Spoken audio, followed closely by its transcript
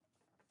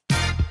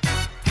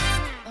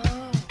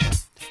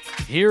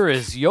Here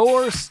is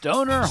your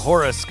Stoner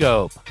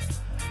Horoscope.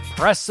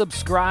 Press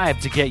subscribe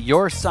to get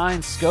your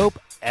sign scope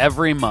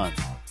every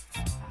month.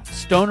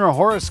 Stoner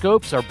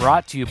Horoscopes are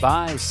brought to you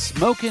by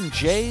Smokin'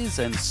 Jays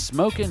and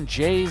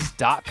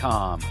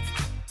SmokinJays.com.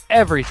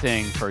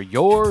 Everything for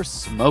your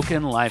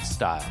smokin'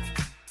 lifestyle.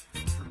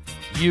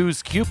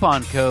 Use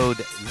coupon code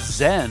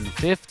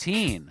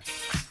ZEN15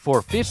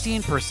 for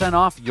 15%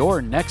 off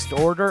your next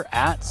order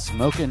at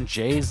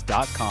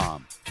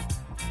SmokinJays.com.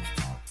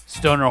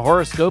 Stoner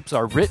Horoscopes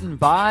are written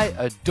by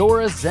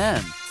Adora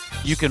Zen.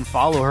 You can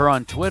follow her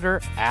on Twitter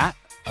at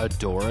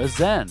Adora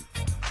Zen.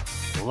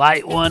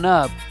 Light one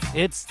up.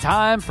 It's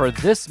time for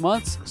this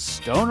month's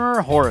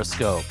Stoner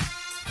Horoscope.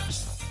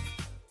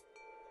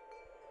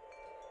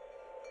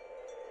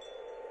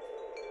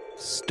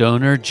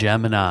 Stoner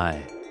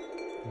Gemini.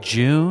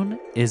 June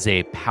is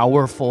a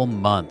powerful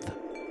month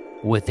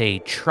with a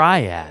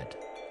triad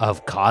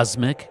of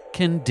cosmic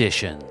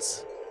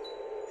conditions.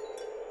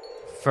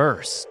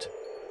 First,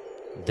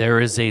 there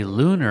is a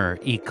lunar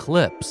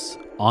eclipse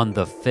on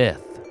the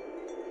 5th.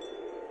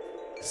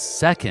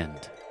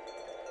 Second,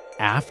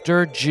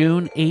 after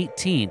June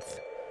 18th,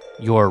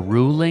 your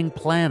ruling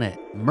planet,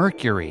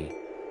 Mercury,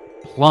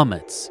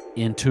 plummets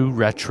into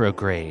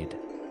retrograde.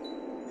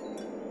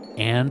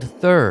 And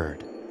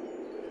third,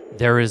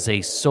 there is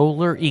a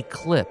solar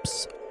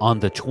eclipse on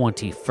the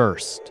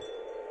 21st.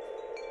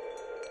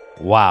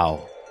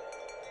 Wow,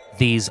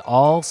 these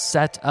all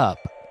set up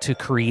to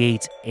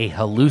create a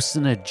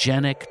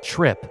hallucinogenic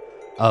trip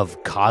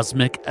of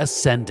cosmic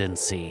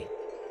ascendancy.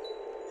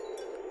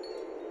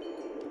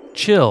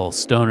 Chill,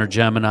 Stoner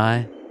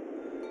Gemini.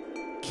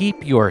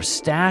 Keep your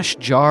stash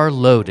jar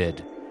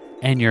loaded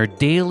and your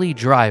daily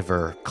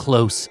driver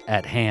close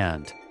at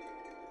hand.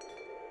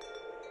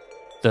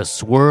 The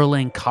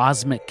swirling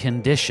cosmic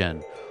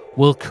condition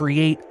will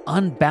create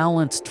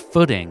unbalanced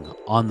footing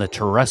on the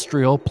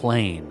terrestrial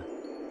plane.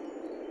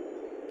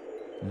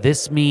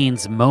 This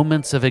means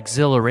moments of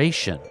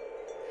exhilaration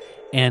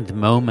and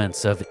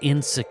moments of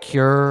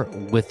insecure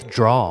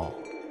withdrawal.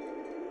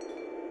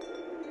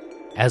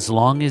 As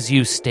long as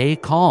you stay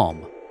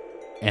calm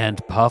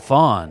and puff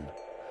on,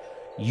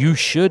 you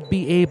should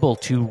be able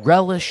to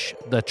relish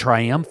the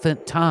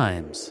triumphant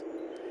times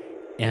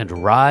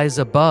and rise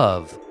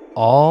above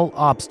all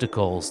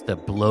obstacles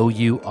that blow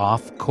you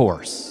off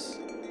course.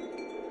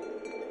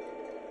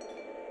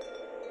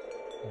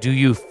 Do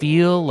you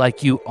feel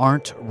like you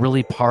aren't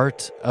really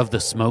part of the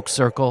smoke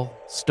circle,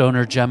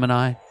 Stoner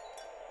Gemini?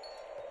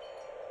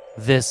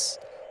 This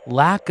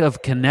lack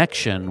of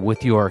connection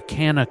with your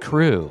Canna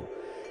crew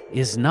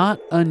is not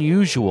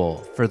unusual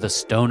for the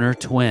Stoner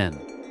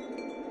twin.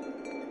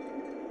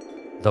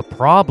 The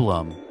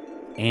problem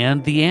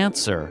and the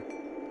answer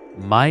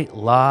might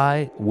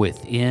lie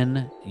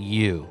within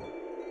you.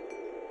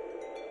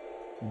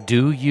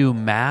 Do you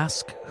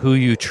mask who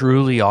you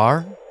truly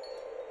are?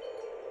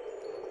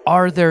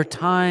 Are there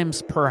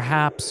times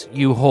perhaps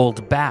you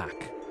hold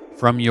back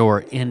from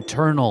your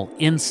internal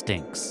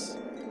instincts?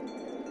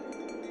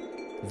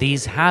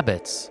 These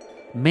habits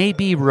may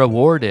be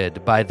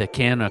rewarded by the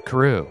Canna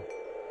crew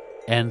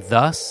and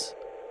thus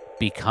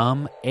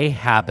become a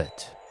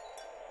habit.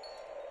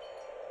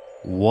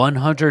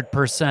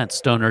 100%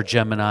 Stoner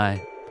Gemini.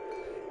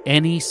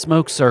 Any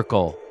smoke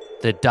circle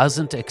that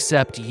doesn't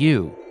accept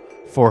you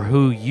for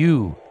who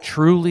you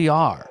truly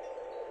are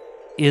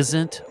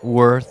isn't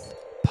worth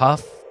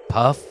puff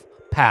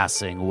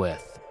passing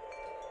with.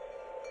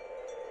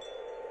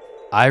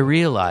 I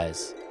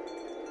realize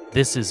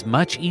this is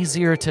much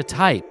easier to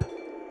type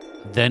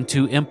than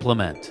to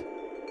implement.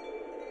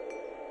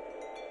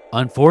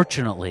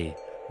 Unfortunately,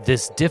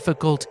 this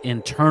difficult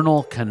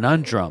internal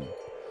conundrum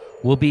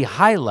will be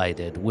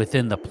highlighted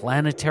within the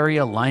planetary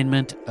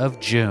alignment of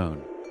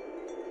June.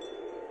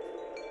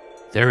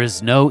 There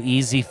is no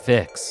easy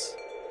fix,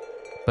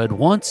 but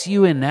once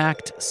you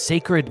enact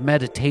sacred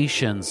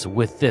meditations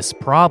with this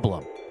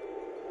problem,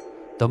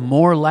 the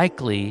more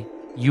likely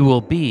you will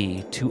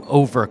be to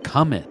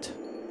overcome it.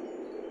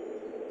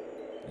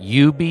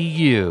 You be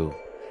you,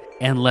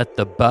 and let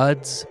the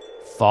buds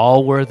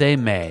fall where they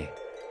may.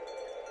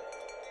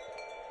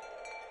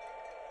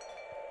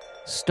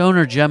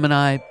 Stoner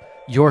Gemini,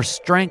 your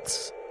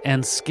strengths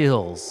and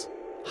skills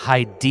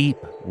hide deep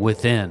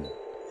within.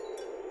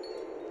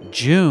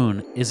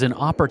 June is an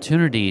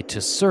opportunity to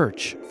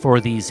search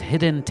for these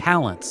hidden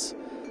talents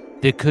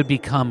that could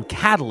become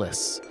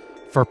catalysts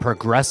for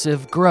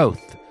progressive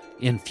growth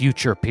in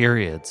future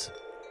periods.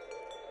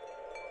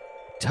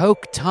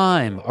 Take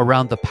time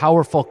around the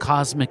powerful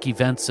cosmic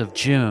events of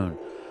June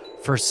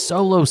for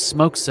solo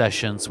smoke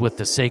sessions with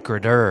the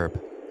sacred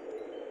herb.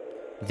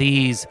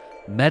 These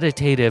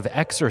meditative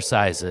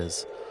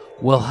exercises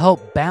will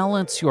help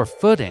balance your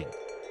footing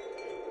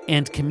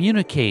and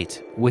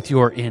communicate with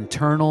your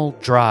internal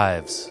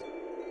drives.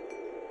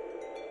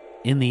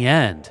 In the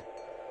end,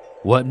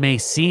 what may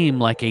seem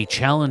like a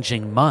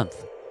challenging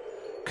month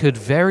could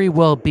very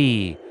well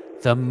be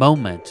the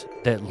moment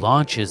that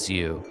launches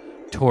you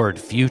toward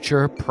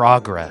future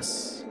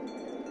progress.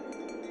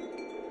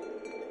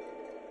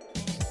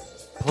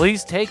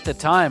 Please take the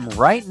time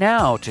right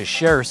now to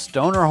share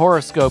stoner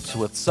horoscopes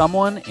with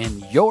someone in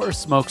your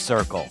smoke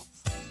circle.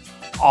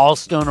 All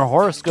stoner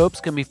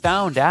horoscopes can be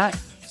found at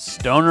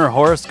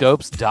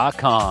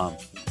stonerhoroscopes.com.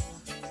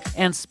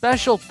 And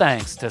special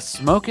thanks to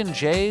Smokin'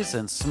 Jays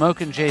and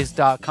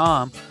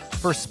smokinjays.com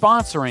for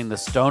sponsoring the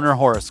stoner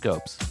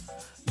horoscopes.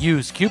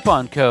 Use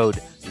coupon code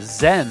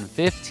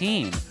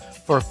ZEN15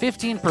 for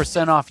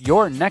 15% off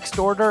your next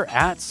order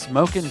at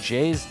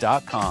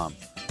smokinjays.com.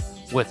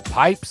 With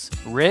pipes,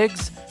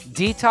 rigs,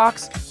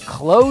 detox,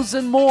 clothes,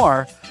 and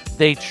more,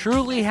 they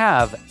truly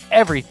have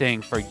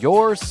everything for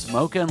your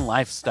smoking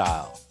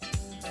lifestyle.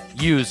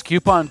 Use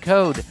coupon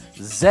code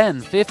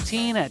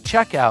ZEN15 at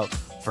checkout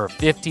for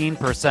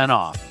 15%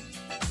 off.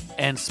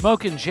 And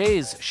Smokin'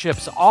 Jays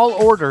ships all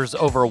orders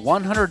over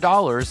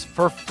 $100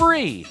 for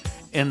free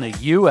in the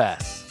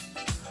U.S.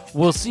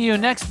 We'll see you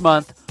next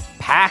month,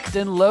 packed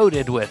and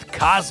loaded with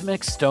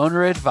cosmic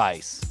stoner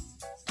advice.